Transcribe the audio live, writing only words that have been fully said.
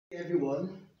everyone.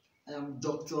 I am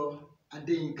Dr.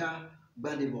 Adeyinka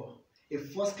Gbadebo, a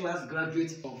first-class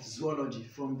graduate of zoology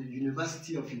from the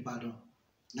University of Ibadan,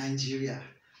 Nigeria.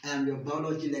 I am your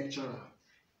biology lecturer.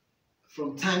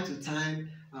 From time to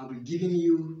time, I'll be giving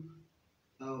you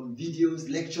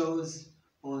videos, lectures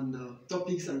on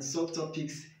topics and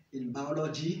subtopics in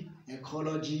biology,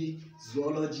 ecology,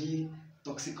 zoology,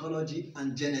 toxicology,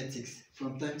 and genetics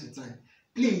from time to time.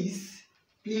 Please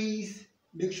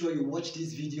make sure you watch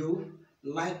this video,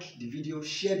 like the video,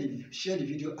 share the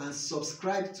video, and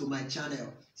subscribe to my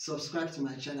channel.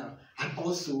 And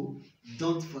also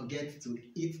don't forget to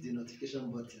hit the notification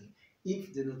button.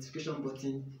 Hit the notification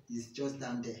button is just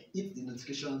down there. Hit the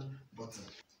notification button.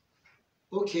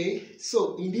 Okay,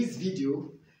 so in this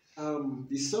video,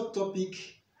 the subtopic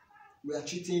we are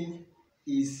treating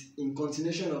is in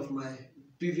continuation of my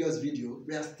previous video.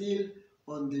 We are still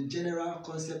on the general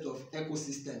concept of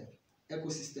ecosystem.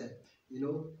 You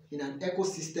know, in an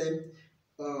ecosystem,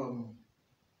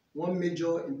 one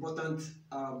major important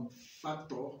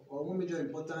factor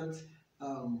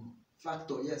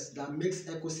that makes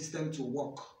ecosystem to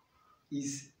work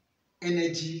is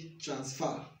energy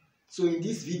transfer. So in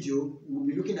this video, we'll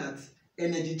be looking at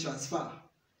energy transfer.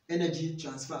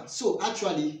 So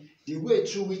actually, the way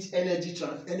through which energy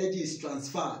is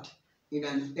transferred in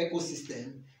an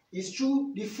ecosystem is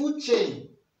through the food chain.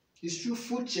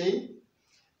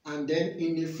 And then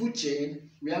in the food chain,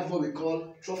 we have what we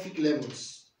call trophic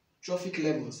levels.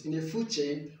 In the food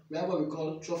chain, we have what we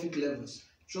call trophic levels.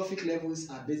 Trophic levels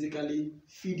are basically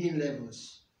feeding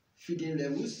levels.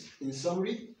 In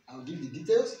summary, I'll give the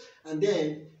details. And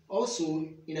then also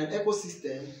in an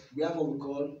ecosystem, we have what we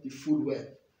call the food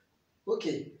web.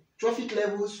 Okay, trophic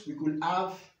levels, we could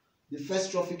have the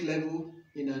first trophic level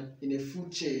in a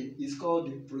food chain is called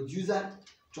the producer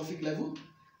trophic level.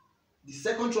 The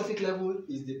second trophic level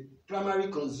is the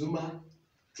primary consumer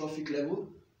trophic level.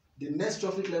 The next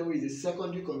trophic level is the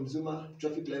secondary consumer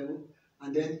trophic level.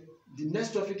 And then the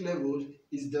next trophic level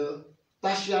is the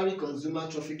tertiary consumer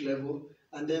trophic level.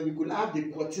 And then we could have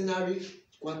the quaternary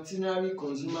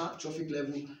consumer trophic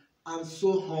level, and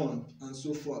so on and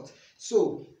so forth.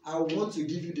 So I want to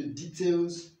give you the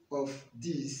details of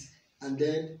this, and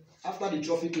then after the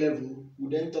trophic level,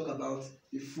 we'll then talk about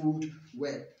the food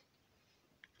web.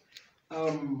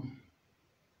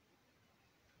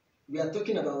 We are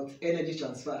talking about energy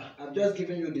transfer. I've just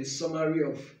given you the summary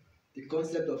of the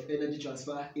concept of energy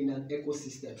transfer in an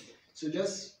ecosystem. So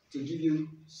just to give you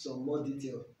some more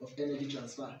detail of energy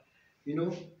transfer, you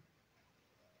know,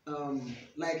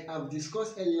 like I've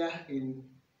discussed earlier in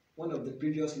one of the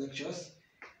previous lectures,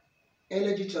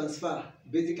 energy transfer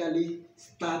basically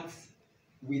starts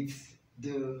with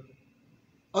the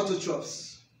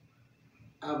autotrophs.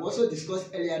 I've also discussed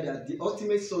earlier that the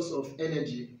ultimate source of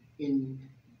energy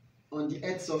on the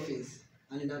Earth's surface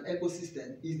and in an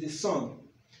ecosystem is the sun.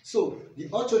 So the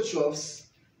autotrophs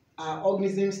are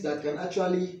organisms that can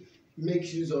actually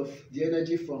make use of the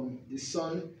energy from the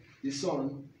sun.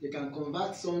 They can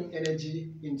convert sun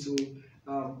energy into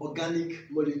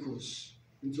organic molecules.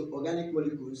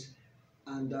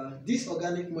 And these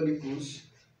organic molecules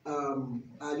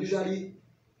are usually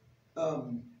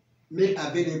made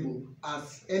available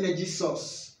as energy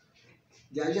source.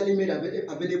 They are usually made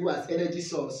available as energy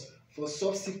source for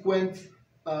subsequent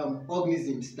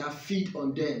organisms that feed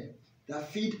on them, that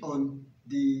feed on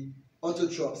the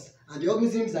autotrophs. And the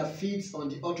organisms that feed on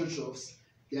the autotrophs,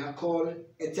 they are called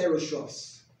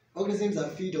heterotrophs. Organisms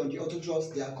that feed on the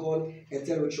autotrophs, they are called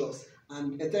heterotrophs.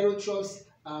 And heterotrophs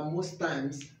are most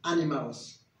times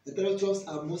animals. Heterotrophs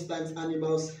are most times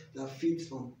animals that feed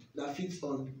on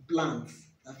plants,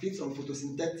 that feed on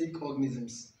photosynthetic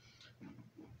organisms.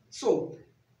 So,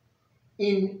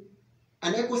 in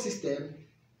an ecosystem,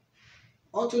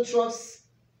 autotrophs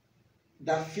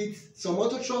that feed some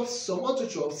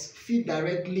autotrophs feed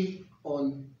directly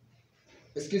on.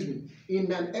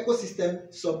 In an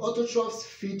ecosystem, some autotrophs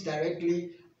feed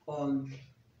directly on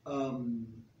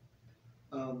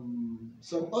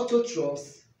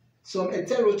some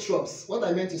heterotrophs. What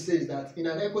I meant to say is that in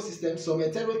an ecosystem, some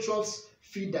heterotrophs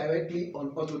feed directly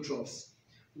on autotrophs,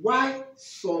 while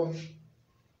some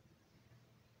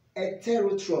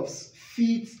heterotrophs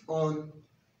feed on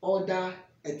other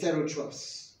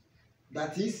heterotrophs.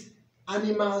 That is,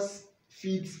 animals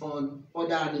feed on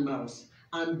other animals.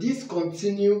 And this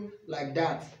continue like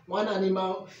that. One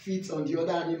animal feeds on the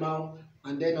other animal,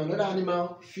 and then another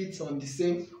animal feeds on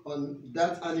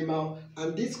that animal,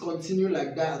 and this continue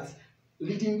like that,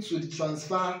 leading to the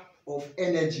transfer of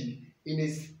energy.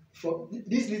 This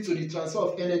leads to the transfer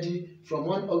of energy from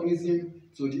one organism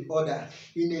to the other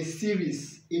in a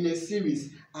series.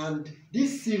 And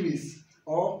this series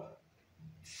or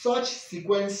such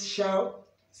sequential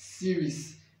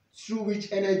series through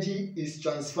which energy is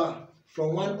transferred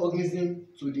from one organism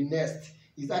to the next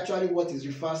is actually what is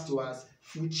referred to as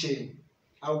food chain.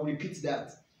 I will repeat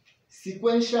that.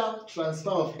 Sequential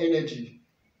transfer of energy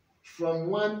from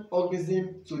one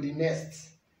organism to the next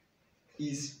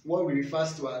is what we refer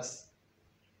to as,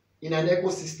 in an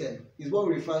ecosystem, is what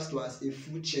we refer to as a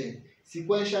food chain.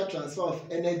 Sequential transfer of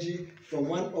energy from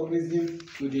one organism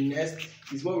to the next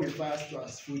is what we refer to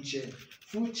as food chain.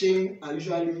 Food chain are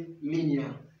usually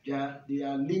linear. They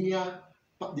are linear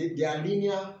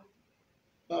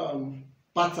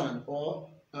pattern or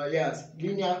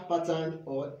linear pattern,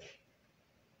 or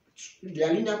they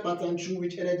are linear pattern through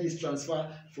which energy is transferred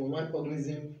from one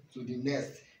organism to the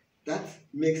next. That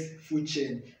makes food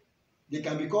chain. They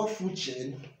can be called food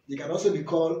chain. They can also be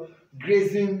called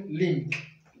grazing links.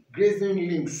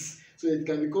 So it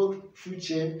can be called food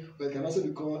chain, or it can also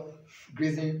be called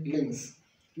grazing links.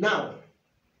 Now,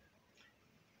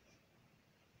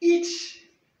 each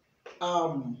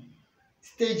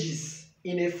stages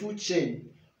in a food chain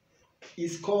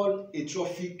is called a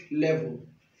trophic level.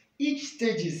 Each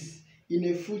stages in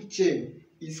a food chain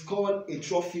is called a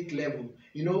trophic level.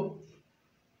 You know,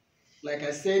 like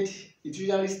I said, it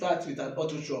usually starts with an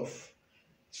autotroph.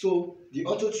 So the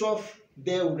autotroph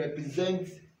there will represent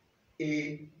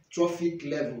a trophic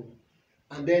level,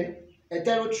 and then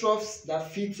heterotrophs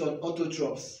that feed on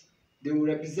autotrophs, they will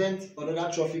represent another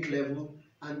trophic level,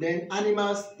 and then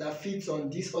animals that feed on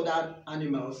these other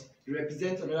animals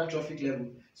represent another trophic level.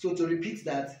 So to repeat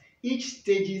that, each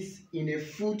stages in a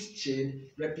food chain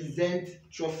represent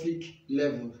trophic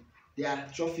level. They are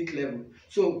trophic level.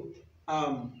 So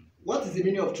what is the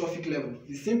meaning of trophic level?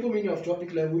 The simple meaning of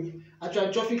trophic level,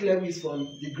 actually trophic level is from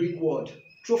the Greek word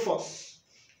trophos.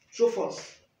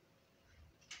 Trophos.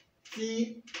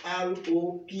 T-R-O-P-H-O-S.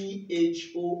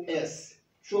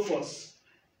 Trophos.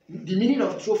 The meaning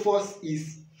of trophos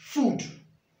is food.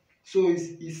 So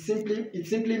it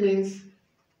simply means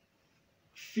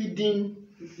feeding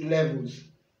levels.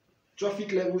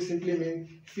 Trophic level simply means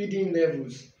feeding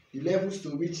levels. The levels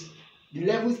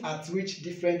at which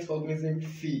different organisms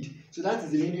feed. So that is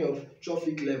the meaning of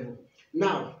trophic level.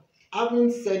 Now, having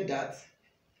said that,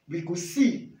 we could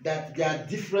see that there are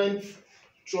different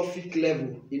trophic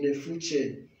level in a food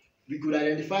chain. We could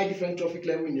identify different trophic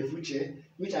level in a food chain,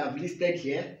 which I have listed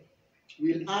here.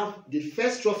 We'll have the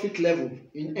first trophic level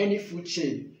in any food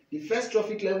chain. The first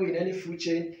trophic level in any food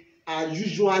chain are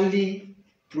usually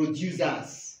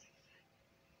producers.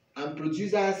 And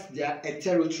producers, they are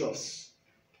heterotrophs.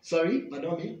 Sorry,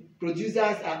 pardon me.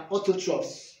 Producers are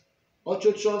autotrophs.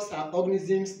 Autotrophs are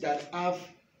organisms that have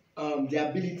the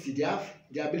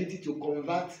ability to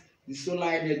convert the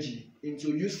solar energy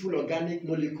into useful organic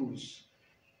molecules,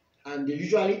 and they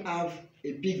usually have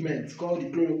a pigment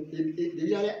called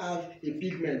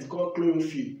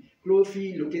chlorophyll.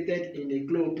 Chlorophyll located in a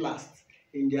chloroplast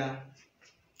in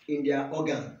their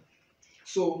organ.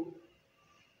 So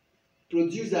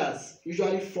producers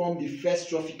usually form the first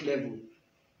trophic level,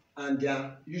 and they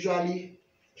are usually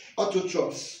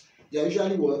autotrophs. They are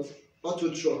usually what?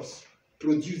 Autotrophs.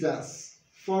 Producers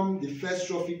form the first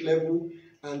trophic level,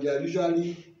 and they are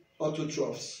usually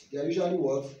autotrophs. They are usually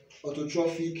what?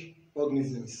 Autotrophic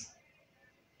organisms.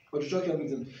 Autotrophic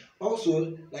organisms.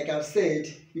 Also, like I've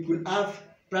said, we could have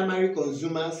primary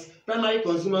consumers. Primary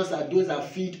consumers are those that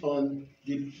feed on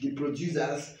the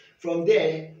producers. From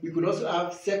there, we could also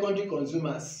have secondary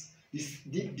consumers.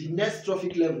 The next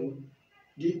trophic level,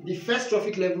 the first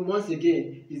trophic level, once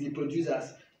again, is the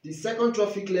producers. The second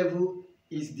trophic level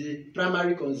is the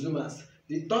primary consumers.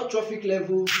 The third trophic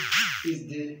level is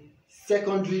the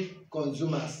secondary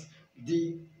consumers.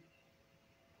 The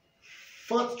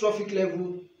fourth trophic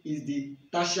level is the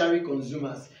tertiary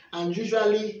consumers. And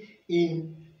usually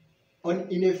in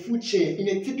a food chain, in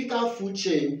a typical food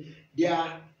chain, there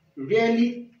are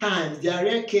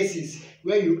rare cases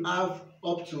where you have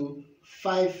up to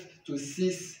 5 to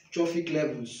 6 trophic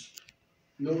levels.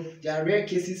 No, there are rare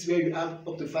cases where you have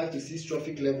up to 5 to 6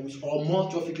 trophic levels or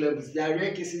more trophic levels. There are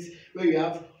rare cases where you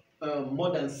have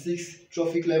more than 6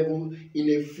 trophic levels in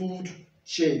a food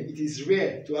chain. It is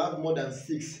rare to have more than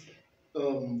 6,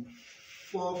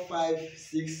 4, 5,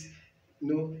 6.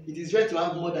 No, it is rare to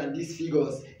have more than these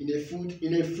figures in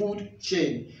a food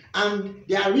chain. And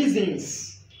there are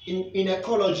reasons in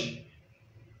ecology.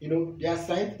 You know, there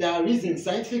are reasons,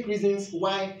 scientific reasons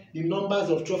why the numbers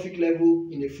of trophic level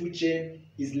in a food chain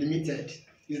is limited.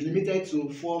 It's limited to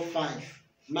 4, 5,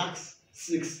 max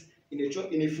 6 in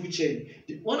a food chain.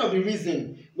 One of the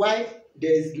reasons why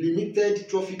there is limited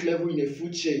trophic level in a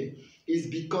food chain is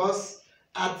because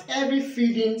At every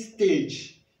feeding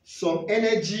stage, some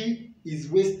energy is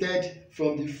wasted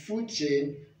from the food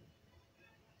chain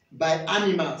by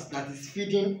animals that is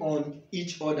feeding on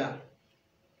each other.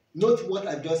 Note what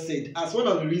I just said as one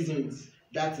of the reasons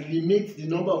that limit the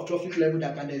number of trophic level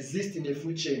that can exist in a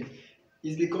food chain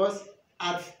is because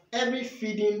at every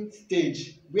feeding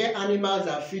stage where animals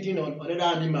are feeding on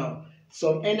another animal,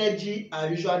 some energy are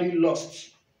usually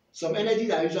lost. Some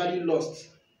energies are usually lost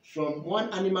from one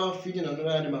animal feeding on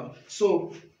another animal.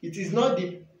 So it is not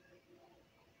the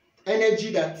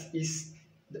energy that is,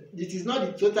 it is not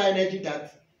the total energy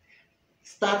that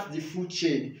starts the food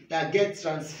chain that gets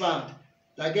transferred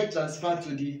to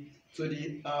the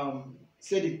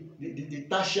say the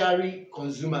tertiary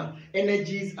consumer.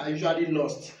 Energies are usually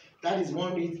lost. That is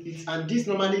one reason, and this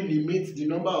normally limits the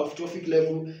number of trophic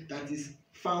level that is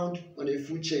found on a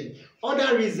food chain.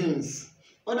 Other reasons,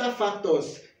 other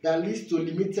factors that leads to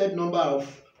limited number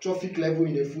of trophic level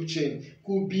in a food chain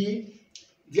could be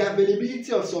the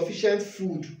availability of sufficient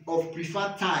food of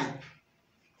preferred type.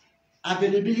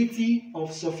 Availability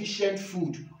of sufficient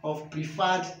food of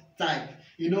preferred type.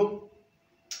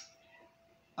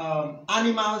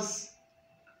 Animals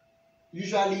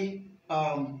usually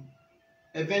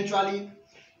eventually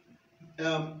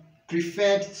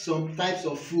preferred some types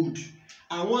of food,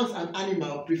 and once an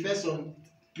animal prefers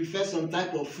some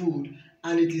type of food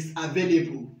and it is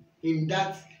available in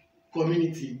that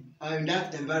community or in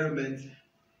that environment,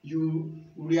 you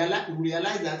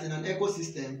realize that in an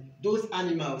ecosystem those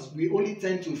animals will only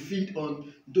tend to feed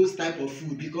on those type of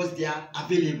food because they are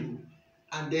available,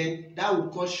 and then that will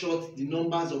cut short the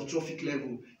numbers of trophic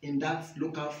level in that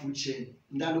local food chain.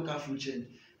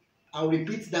 I'll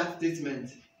repeat that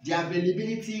statement. The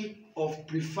availability of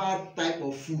preferred type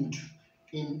of food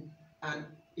in an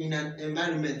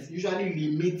environment usually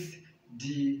limits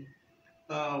the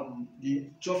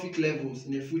trophic levels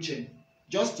in a food chain.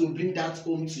 Just to bring that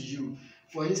home to you,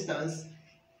 for instance,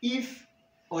 if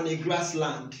on a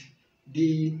grassland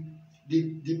the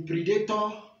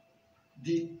predator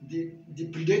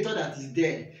that is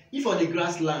there, if on a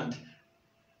grassland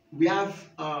we have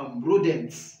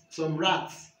rodents, some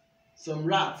rats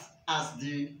as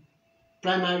the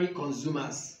primary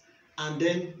consumers, and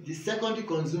then the secondary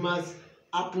consumers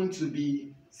happen to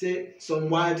be, say, some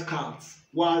wild cats.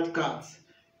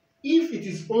 If it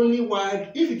is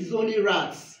only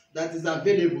rats that is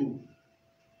available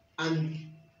and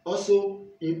also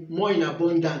more in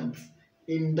abundance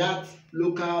in that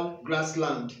local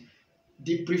grassland,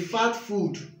 the preferred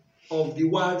food of the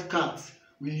wild cat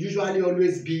will usually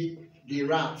always be the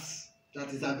rats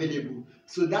that is available.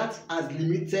 So that has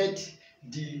limited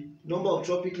the number of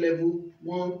trophic level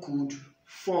one could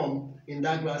form in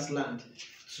that grassland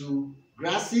to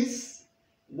grasses,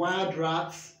 wild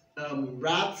rats,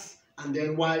 and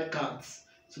then wild cats.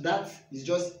 So that is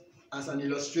just as an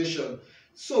illustration.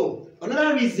 So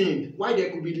another reason why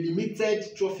there could be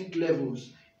limited trophic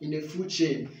levels in a food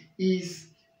chain is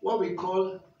what we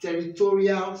call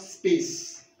territorial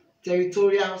space.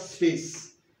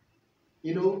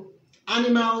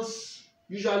 Animals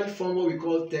usually form what we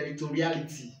call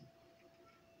territoriality.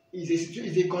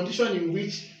 It's a condition in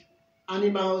which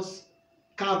animals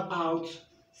carve out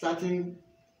certain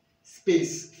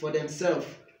space for themselves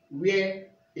where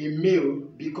a male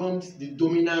becomes the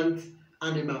dominant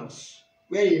animal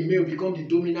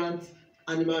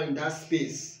in that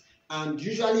space, and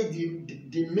usually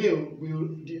the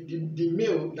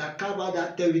male that carve out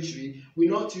that territory will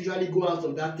not usually go out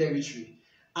of that territory,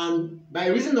 and by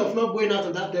reason of not going out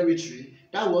of that territory,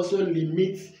 that will also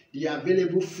limit the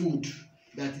available food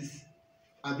that is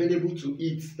available to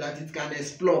eat, that it can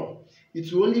explore.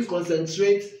 It will only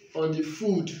concentrate on the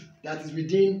food that is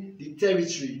within the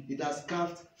territory it has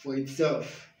carved for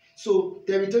itself. So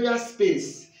territorial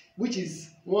space, which is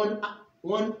one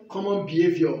common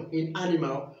behavior in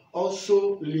animal,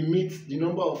 also limits the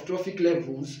number of trophic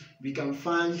levels we can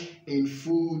find in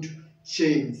food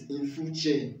chains.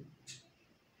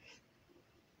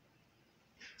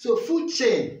 So food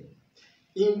chain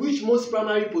in which most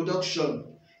primary production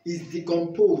is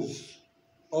decomposed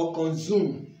or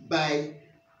consumed by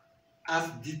as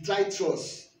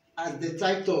detritus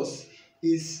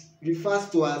is refers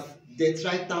to as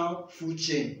detrital food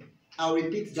chain. I'll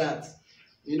repeat that.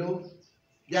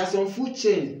 There are some food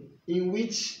chain in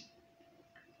which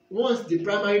once the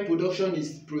primary production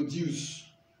is produced,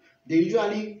 they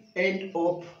usually end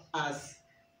up as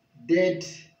dead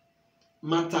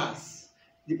matters.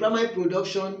 The primary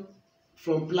production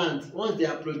from plants, once they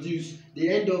are produced, they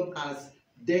end up as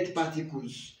dead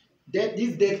particles.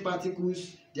 These dead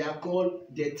particles, they are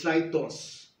called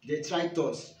detritus.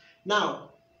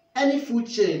 Now, Any food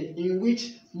chain in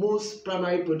which most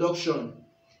primary production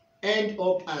end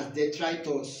up as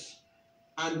detritus,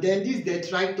 and then these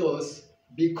detritus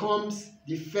becomes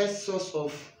the first source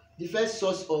of the first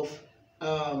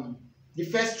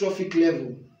trophic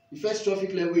level,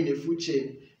 in a food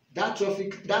chain. That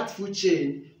food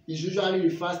chain is usually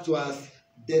referred to as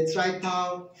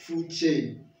detrital food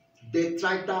chain.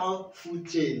 Detrital food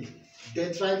chain.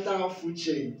 Detrital food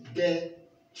chain.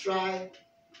 Detrital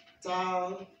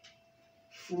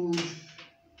food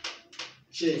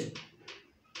chain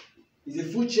is a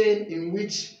food chain in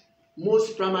which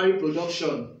most primary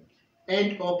production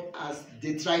end up as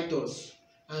detritus,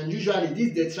 and usually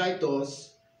these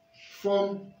detritus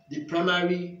form the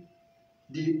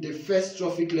first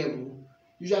trophic level,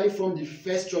 usually form the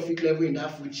first trophic level in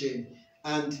that food chain.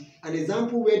 And an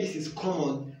example where this is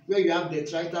common, where you have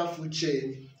detrital food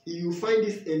chain, you find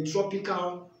this in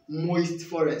tropical moist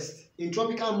forest. In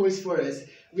tropical moist forest,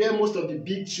 where most of the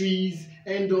big trees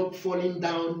end up falling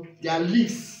down, their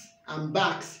leaves and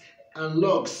barks and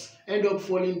logs end up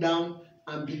falling down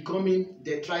and becoming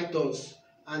detritus,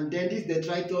 and then these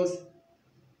detritus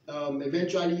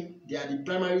eventually they are the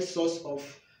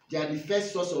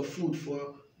first source of food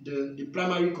for the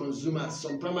primary consumers,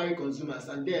 some primary consumers.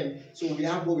 And then so we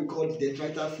have what we call the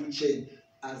detrital food chain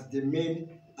as the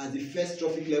first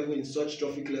trophic level in such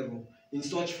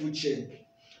food chain.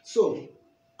 So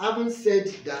having said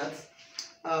that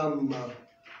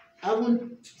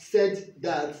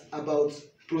about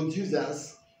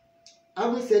producers, I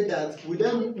want to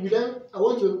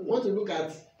look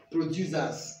at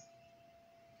producers.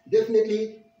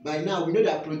 Definitely by now we know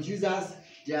that producers,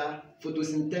 they are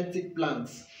photosynthetic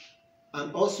plants,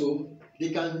 and also they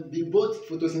can be both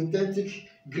photosynthetic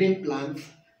green plants,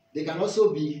 they can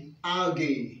also be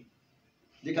algae.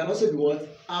 They can also be what?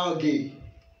 Algae.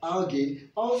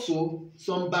 Also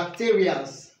some bacteria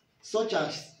such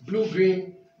as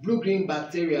blue-green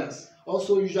bacteria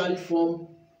also usually form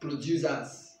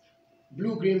producers.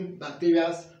 Blue-green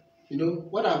bacteria,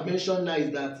 what I've mentioned now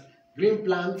is that green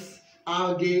plants,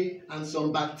 algae, and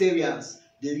some bacteria,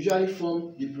 they usually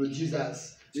form the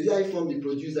producers. In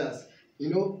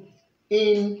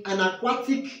an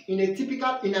aquatic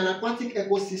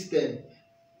ecosystem,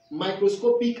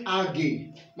 microscopic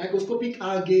algae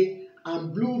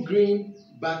and blue-green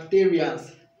bacteria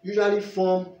usually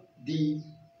form the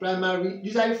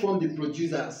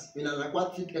producers in an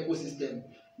aquatic ecosystem.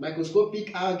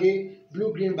 Microscopic algae,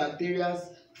 blue-green bacteria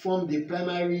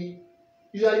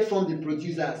usually form the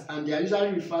producers, and they are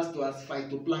usually referred to as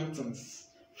phytoplanktons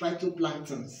in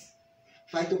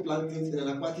an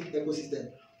aquatic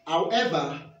ecosystem.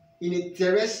 However, in a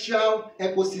terrestrial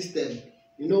ecosystem,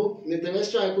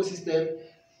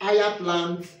 higher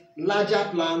plants, larger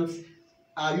plants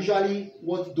are usually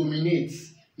what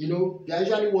dominates. They are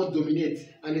usually what dominates.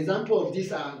 An example of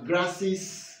these are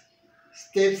grasses,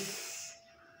 steppes,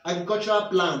 agricultural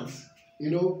plants,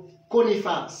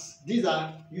 conifers. These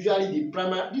are usually the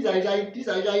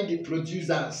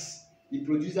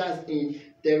producers in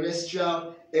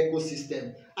terrestrial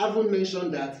ecosystem. I haven't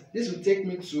mentioned that. This will take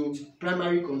me to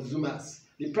primary consumers.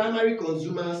 The primary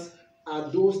consumers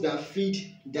are those that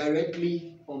feed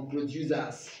directly on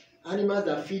producers. Animals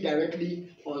that feed directly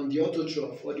on the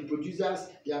autotroph or the producers,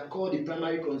 they are called the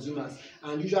primary consumers.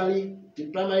 And usually the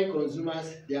primary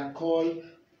consumers, they are called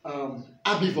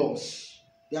herbivores.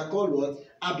 They are called what?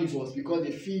 Herbivores, because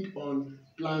they feed on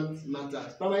plant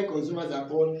matters. Primary consumers are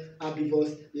called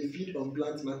herbivores. They feed on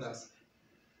plant matters.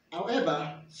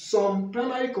 However, some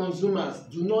primary consumers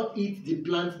do not eat the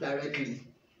plant directly.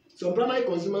 Some primary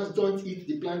consumers don't eat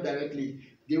the plant directly.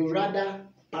 They will rather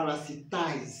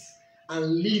parasitize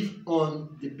and live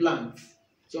on the plant.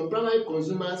 Some primary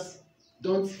consumers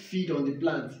don't feed on the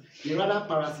plant. They rather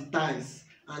parasitize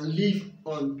and live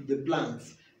on the plant.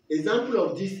 Example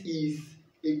of this is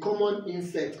a common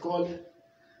insect called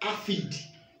aphid.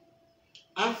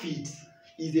 Aphid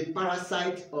is a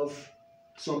parasite of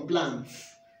some plants,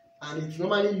 and it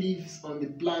normally lives on the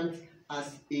plant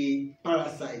as a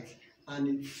parasite, and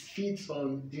it feeds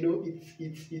on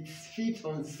it feeds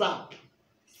on sap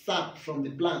from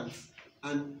the plants,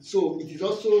 and so it is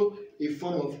also a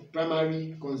form of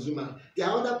primary consumer. The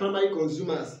other primary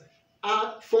consumers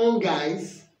are fungi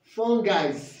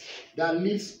that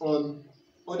lives on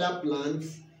other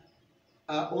plants,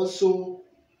 are also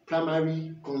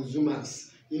primary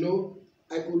consumers.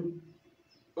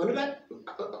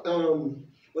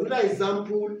 Another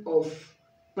example of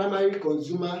primary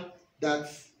consumer that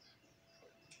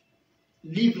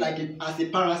live as a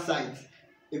parasite.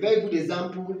 A very good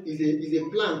example is a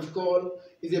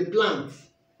plant.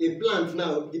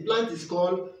 Now the plant is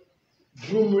called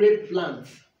broomrape plant.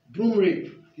 Broom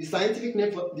rape. The scientific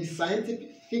name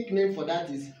for that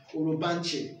is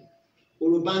orobanche.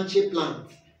 Orobanche plant.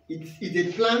 It's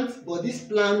a plant, but this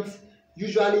plant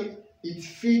usually it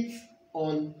feeds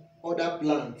on other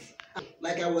plants.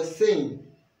 Like I was saying,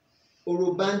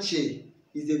 orobanche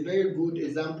is a very good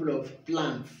example of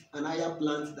plants, an higher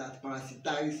plant that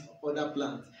parasitize other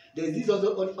plants. There is this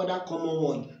other common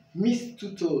one,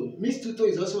 mistutol. Mistutol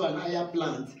is also an higher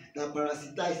plant that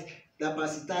parasitize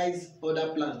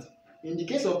other plants. In the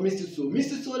case of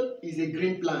mistutol is a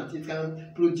green plant. It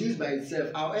can produce by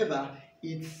itself. However,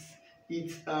 it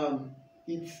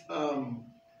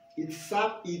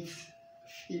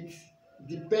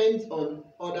depends on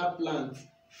other plants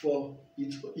for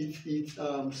its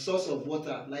source of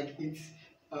water. Like it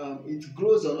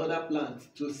grows on other plants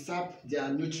to sap their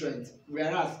nutrients,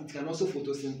 whereas it can also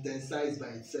photosynthesize by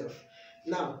itself.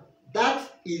 Now,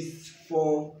 that is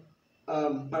for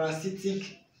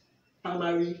parasitic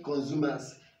primary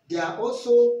consumers. There are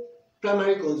also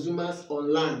primary consumers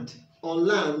on land. On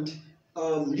land,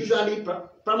 usually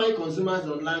primary consumers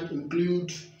on land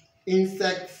include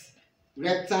insects,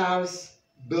 reptiles,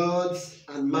 birds,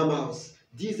 and mammals.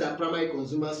 These are primary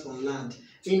consumers on land.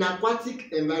 In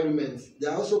aquatic environments,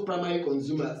 there are also primary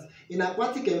consumers. In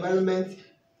aquatic environments,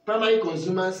 primary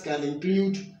consumers can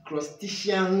include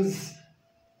crustaceans,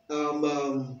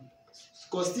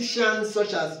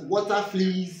 such as water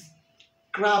fleas,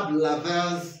 crab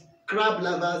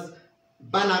larvae,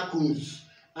 barnacles,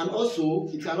 and also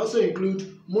it can also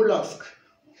include mollusks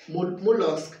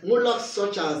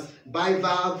such as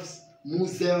bivalves,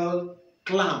 mussels,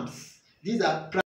 clams. These are